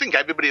 I think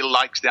everybody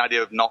likes the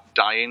idea of not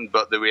dying,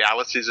 but the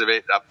realities of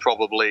it are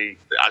probably,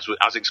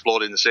 as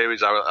explored in the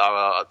series, are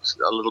a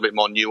little bit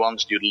more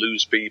nuanced. You'd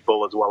lose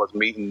people as well as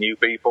meeting new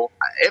people.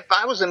 If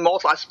I was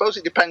immortal, I suppose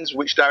it depends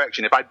which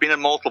direction. If I'd been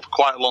immortal for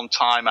quite a long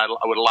time, I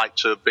would like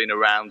to have been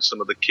around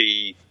some of the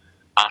key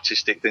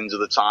artistic things of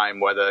the time,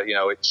 whether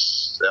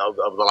it's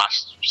over the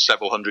last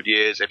several hundred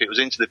years. If it was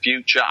into the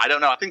future, I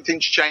don't know. I think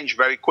things change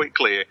very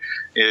quickly.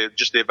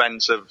 Just the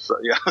events of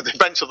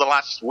the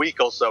last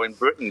week or so in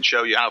Britain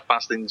show you how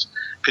fast things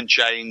can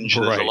change.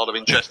 Right. There's a lot of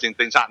interesting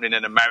things happening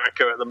in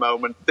America at the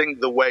moment. I think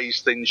the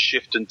ways things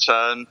shift and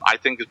turn. I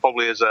think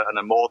probably as an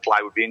immortal,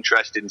 I would be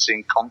interested in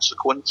seeing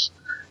consequence.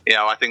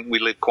 I think we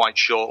live quite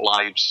short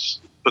lives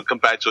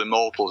compared to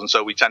immortals, and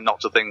so we tend not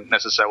to think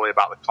necessarily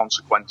about the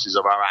consequences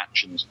of our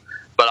actions.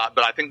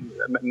 But I think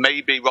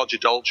maybe Roger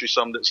Daltrey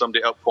summed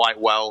it up quite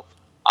well.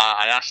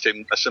 I asked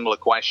him a similar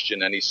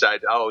question, and he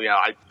said,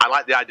 I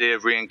like the idea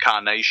of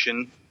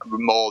reincarnation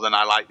more than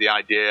I like the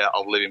idea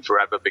of living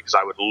forever, because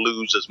I would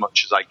lose as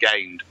much as I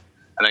gained.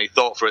 And then he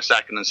thought for a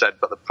second and said,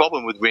 but the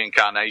problem with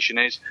reincarnation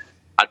is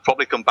I'd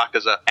probably come back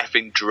as a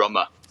effing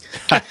drummer.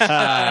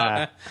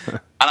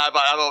 And I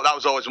thought that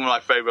was always one of my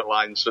favourite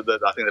lines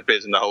that I think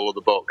appears in the whole of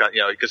the book,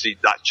 because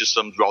that just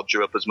sums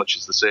Roger up as much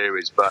as the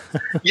series. But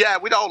yeah,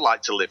 we'd all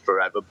like to live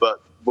forever,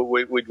 but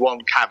we'd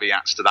want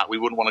caveats to that. We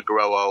wouldn't want to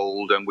grow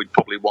old, and we'd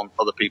probably want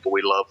other people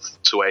we love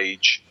to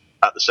age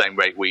at the same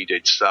rate we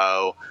did.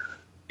 So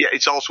yeah,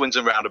 it's all swings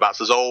and roundabouts.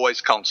 There's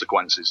always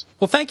consequences.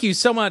 Well, thank you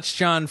so much,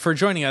 John, for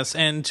joining us.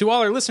 And to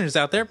all our listeners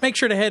out there, make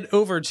sure to head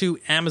over to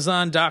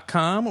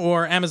Amazon.com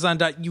or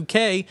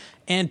Amazon.uk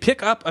and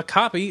pick up a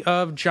copy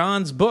of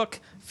John's book,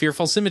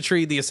 Fearful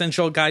Symmetry, The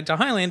Essential Guide to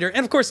Highlander.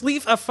 And, of course,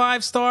 leave a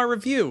 5-star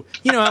review.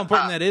 You know how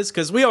important that is,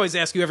 because we always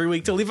ask you every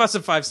week to leave us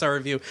a 5-star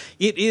review.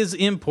 It is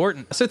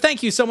important. So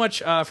thank you so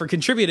much for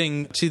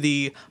contributing to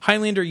the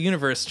Highlander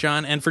universe,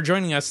 John, and for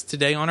joining us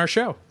today on our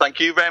show.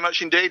 Thank you very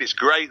much indeed. It's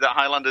great that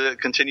Highlander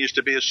continues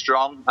to be as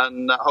strong,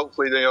 and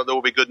hopefully there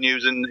will be good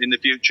news in the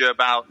future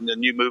about the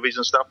new movies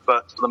and stuff.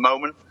 But for the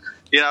moment,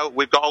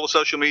 we've got all the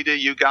social media,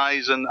 you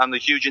guys, and the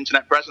huge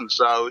internet presence.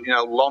 So,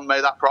 long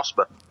may that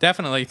prosper.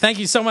 Definitely. Thank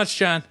you so much,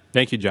 John.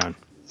 Thank you, John.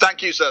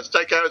 Thank you, sir.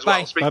 Take care as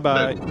well.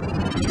 Bye-bye.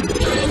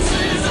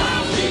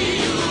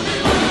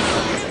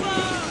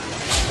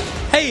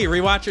 Hey,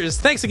 Rewatchers.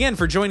 Thanks again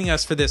for joining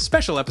us for this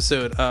special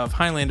episode of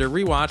Highlander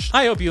Rewatched.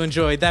 I hope you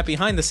enjoyed that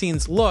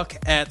behind-the-scenes look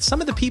at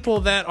some of the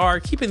people that are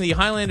keeping the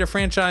Highlander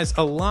franchise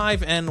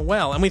alive and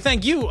well. And we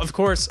thank you, of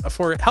course,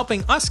 for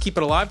helping us keep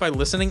it alive by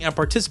listening and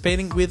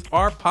participating with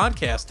our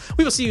podcast.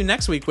 We will see you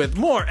next week with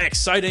more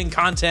exciting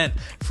content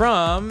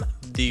from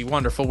the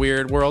wonderful,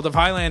 weird world of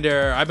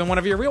Highlander. I've been one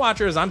of your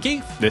Rewatchers. I'm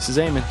Keith. This is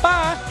Eamon.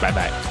 Bye.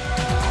 Bye-bye.